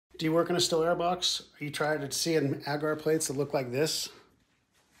Do you work in a still air box? Are you trying to see in agar plates that look like this?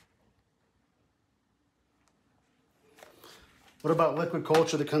 What about liquid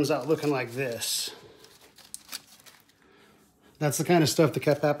culture that comes out looking like this? That's the kind of stuff that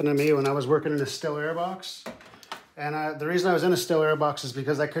kept happening to me when I was working in a still air box. And the reason I was in a still air box is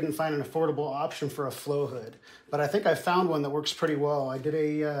because I couldn't find an affordable option for a flow hood. But I think I found one that works pretty well. I did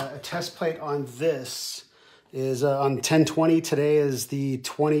a test plate on this. Is on 10/20. Today is the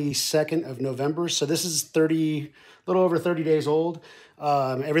 22nd of November. So this is a little over 30 days old.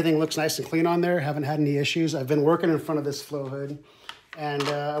 Everything looks nice and clean on there. Haven't had any issues. I've been working in front of this flow hood. And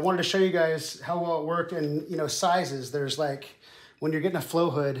I wanted to show you guys how well it worked and, you know, sizes. There's like, when you're getting a flow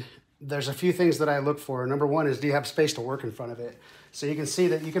hood, there's a few things that I look for. Number one is, do you have space to work in front of it? So you can see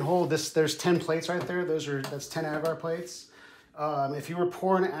that you can hold this, there's 10 plates right there. That's 10 agar plates. If you were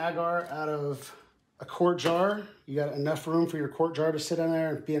pouring agar out of a quart jar, you got enough room for your quart jar to sit on there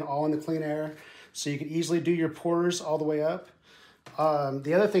and being all in the clean air. So you could easily do your pours all the way up.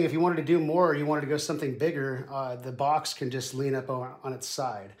 The other thing, if you wanted to do more, you wanted to go something bigger, the box can just lean up on its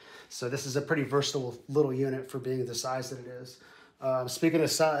side. So this is a pretty versatile little unit for being the size that it is. Speaking of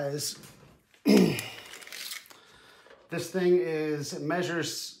size, this thing it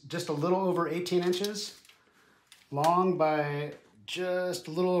measures just a little over 18 inches long by just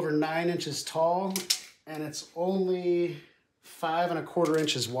a little over 9 inches tall, and it's only 5 1/4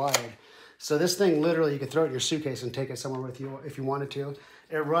 inches wide. So this thing literally, you could throw it in your suitcase and take it somewhere with you if you wanted to.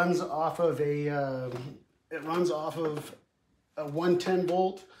 It runs off of a 110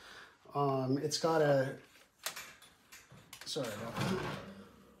 volt. It's got a, sorry about that.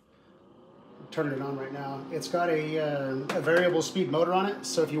 I'm turning it on right now. It's got a variable speed motor on it.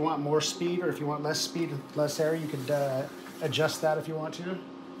 So if you want more speed or if you want less speed, less air, you could adjust that if you want to.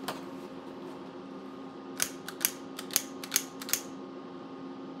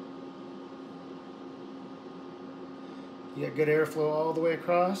 You get good airflow all the way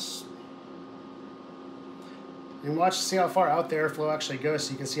across. And watch to see how far out the airflow actually goes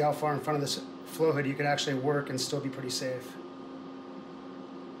so you can see how far in front of this flow hood you could actually work and still be pretty safe.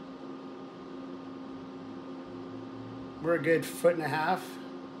 We're a good 1.5 feet.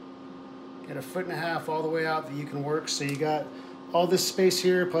 Get a 1.5 feet all the way out that you can work. So you got all this space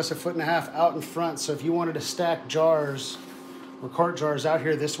here plus a 1.5 feet out in front. So if you wanted to stack jars or quart jars out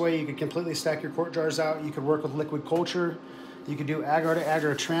here this way, you could completely stack your quart jars out. You could work with liquid culture. You could do agar to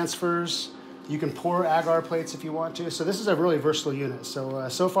agar transfers. You can pour agar plates if you want to. So this is a really versatile unit. So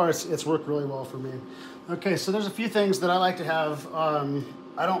so far it's worked really well for me. Okay, so there's a few things that I like to have.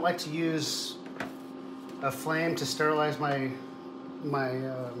 I don't like to use a flame to sterilize my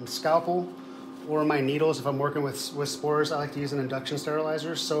scalpel or my needles if I'm working with spores. I like to use an induction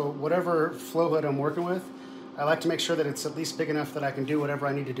sterilizer. So whatever flow hood I'm working with, I like to make sure that it's at least big enough that I can do whatever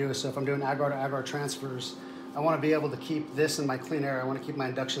I need to do. So if I'm doing agar to agar transfers, I want to be able to keep this in my clean air. I want to keep my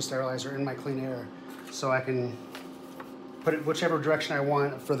induction sterilizer in my clean air so I can put it whichever direction I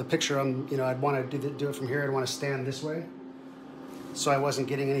want. For the picture, I'd want to do it from here. I'd want to stand this way so I wasn't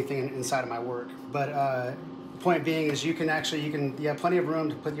getting anything inside of my work. But point being is you have plenty of room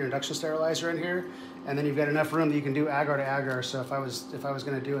to put your induction sterilizer in here, and then you've got enough room that you can do agar to agar. So if I was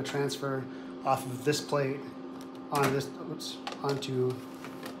going to do a transfer off of this plate onto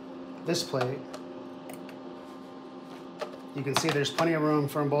this plate, you can see there's plenty of room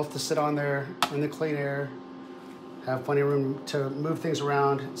for them both to sit on there in the clean air, have plenty of room to move things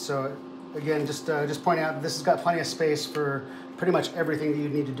around. So again, just pointing out, this has got plenty of space for pretty much everything that you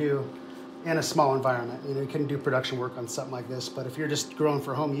need to do in a small environment. You can do production work on something like this, but if you're just growing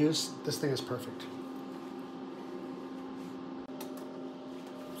for home use, this thing is perfect.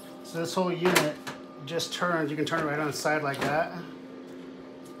 So this whole unit just turns, you can turn it right on its side like that.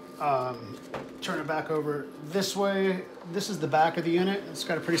 Turn it back over this way. This is the back of the unit. It's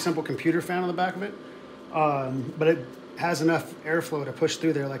got a pretty simple computer fan on the back of it, but it has enough airflow to push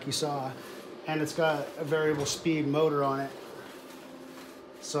through there like you saw, and it's got a variable speed motor on it.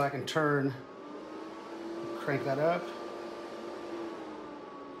 So I can crank that up.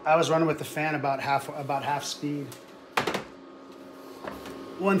 I was running with the fan about half speed.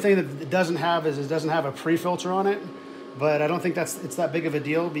 One thing that it doesn't have is it doesn't have a pre-filter on it, but I don't think it's that big of a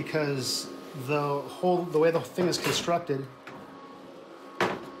deal because the way the thing is constructed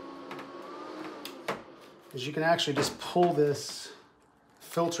is you can actually just pull this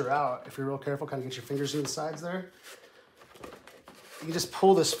filter out if you're real careful, kind of get your fingers in the sides there. You can just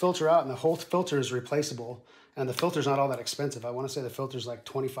pull this filter out and the whole filter is replaceable, and the filter's not all that expensive. I want to say the filter's like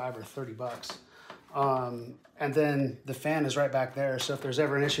 25 or 30 bucks. And then the fan is right back there. So if there's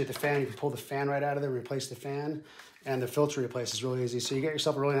ever an issue with the fan, you can pull the fan right out of there, replace the fan. and the filter replace is really easy. So you get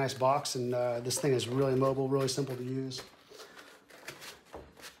yourself a really nice box, and this thing is really mobile, really simple to use.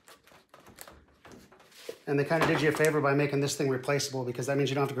 And they kind of did you a favor by making this thing replaceable, because that means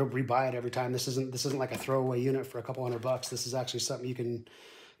you don't have to go rebuy it every time. This isn't like a throwaway unit for a couple $100. This is actually something you can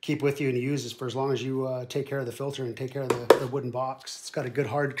keep with you and use for as long as you take care of the filter and take care of the wooden box. It's got a good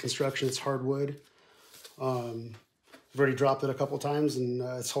hard construction. It's hardwood. I've already dropped it a couple times, and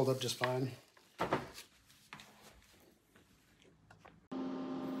it's held up just fine.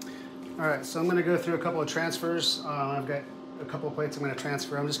 All right, so I'm going to go through a couple of transfers. I've got a couple of plates I'm going to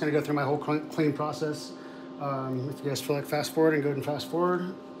transfer. I'm just going to go through my whole clean process. If you guys feel like fast forward, and go ahead and fast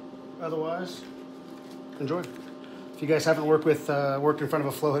forward. Otherwise, enjoy. If you guys haven't worked in front of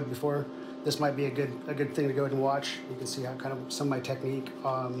a flow hood before, this might be a good thing to go ahead and watch. You can see how kind of some of my technique.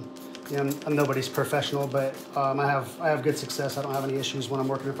 You know, I'm nobody's professional, but I have good success. I don't have any issues when I'm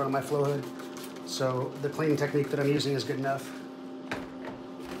working in front of my flow hood. So the cleaning technique that I'm using is good enough.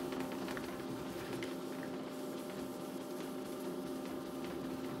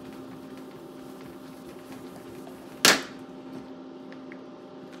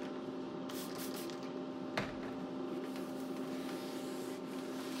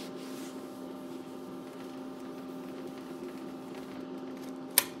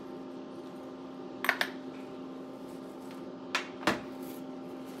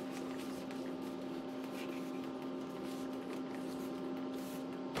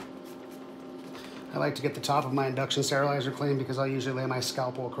 I like to get the top of my induction sterilizer clean, because I'll usually lay my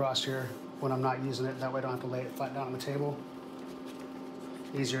scalpel across here when I'm not using it. That way I don't have to lay it flat down on the table.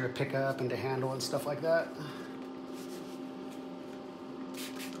 Easier to pick up and to handle and stuff like that.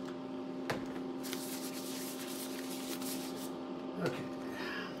 Okay.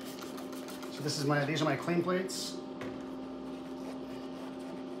 So these are my clean plates.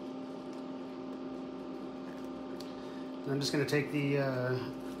 And I'm just going to take the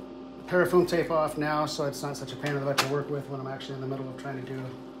parafoam tape off now, so it's not such a pain in the butt to work with when I'm actually in the middle of trying to do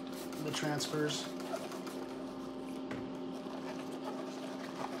the transfers.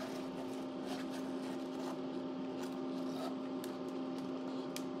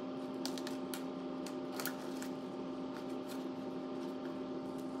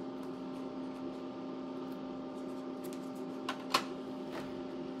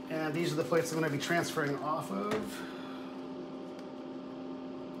 And these are the plates I'm going to be transferring off of.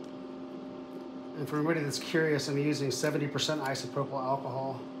 And for everybody that's curious, I'm using 70% isopropyl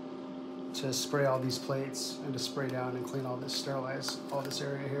alcohol to spray all these plates and to spray down and clean all this, sterilize all this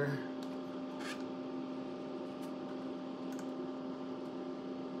area here.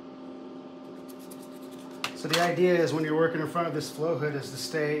 So the idea is, when you're working in front of this flow hood, is to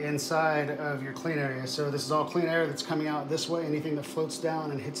stay inside of your clean area. So this is all clean air that's coming out this way. Anything that floats down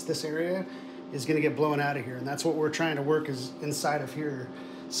and hits this area is going to get blown out of here. And that's what we're trying to work, is inside of here.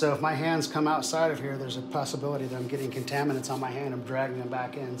 So if my hands come outside of here, there's a possibility that I'm getting contaminants on my hand. I'm dragging them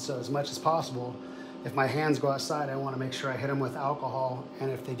back in. So as much as possible, if my hands go outside, I want to make sure I hit them with alcohol. And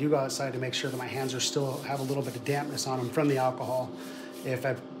if they do go outside, to make sure that my hands have a little bit of dampness on them from the alcohol. If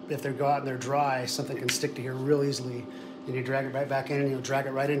they go out and they're dry, something can stick to here real easily, and you drag it right back in, and you'll drag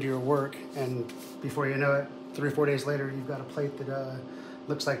it right into your work. And before you know it, 3 or 4 days later, you've got a plate that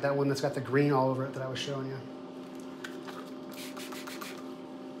looks like that one that's got the green all over it that I was showing you.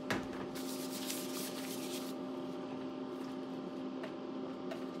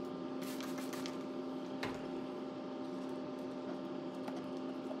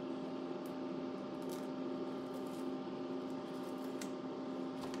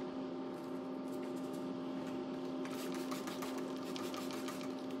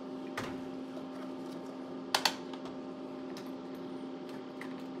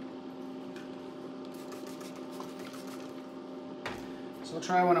 So I'll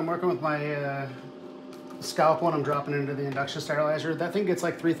try when I'm working with my scalpel and I'm dropping it into the induction sterilizer. That thing gets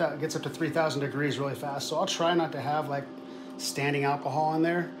up to 3,000 degrees really fast. So I'll try not to have like standing alcohol in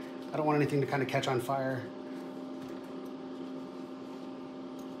there. I don't want anything to kind of catch on fire.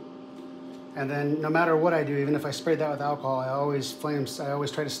 And then no matter what I do, even if I sprayed that with alcohol, I always try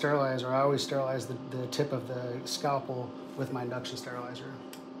to sterilize, or I always sterilize the tip of the scalpel with my induction sterilizer.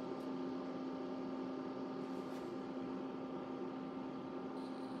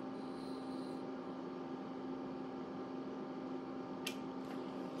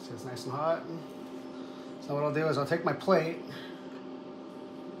 It's nice and hot. So what I'll do is I'll take my plate,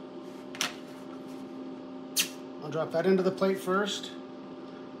 I'll drop that into the plate first,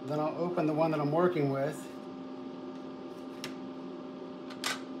 then I'll open the one that I'm working with.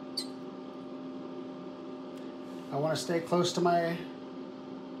 I want to stay close to my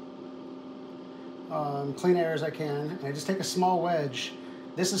clean air as I can, and I just take a small wedge.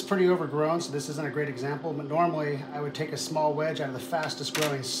 This is pretty overgrown, so this isn't a great example, but normally I would take a small wedge out of the fastest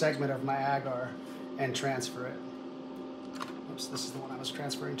growing segment of my agar and transfer it. Oops, this is the one I was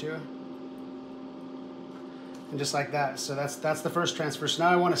transferring to. And just like that. So that's the first transfer. So now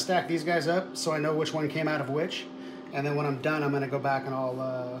I want to stack these guys up so I know which one came out of which. And then when I'm done, I'm going to go back and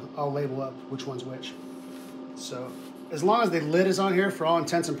I'll label up which one's which. So as long as the lid is on here, for all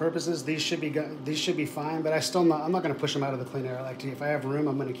intents and purposes, these should be fine. But I'm not going to push them out of the clean air. I like to, if I have room,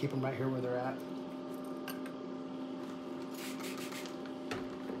 I'm going to keep them right here where they're at.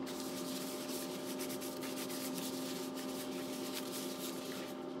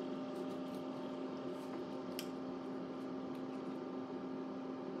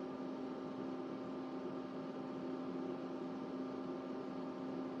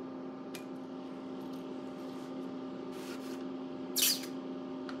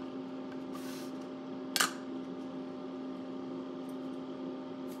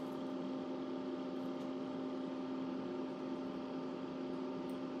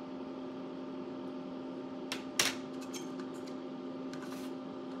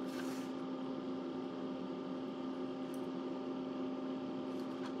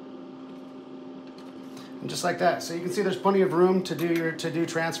 And just like that. So you can see there's plenty of room to do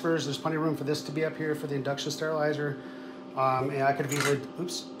transfers. There's plenty of room for this to be up here for the induction sterilizer. And I could have easily,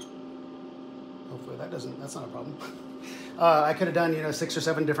 oops. Hopefully that's not a problem. I could have done, 6 or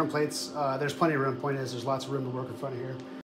 7 different plates. There's plenty of room. Point is, there's lots of room to work in front of here.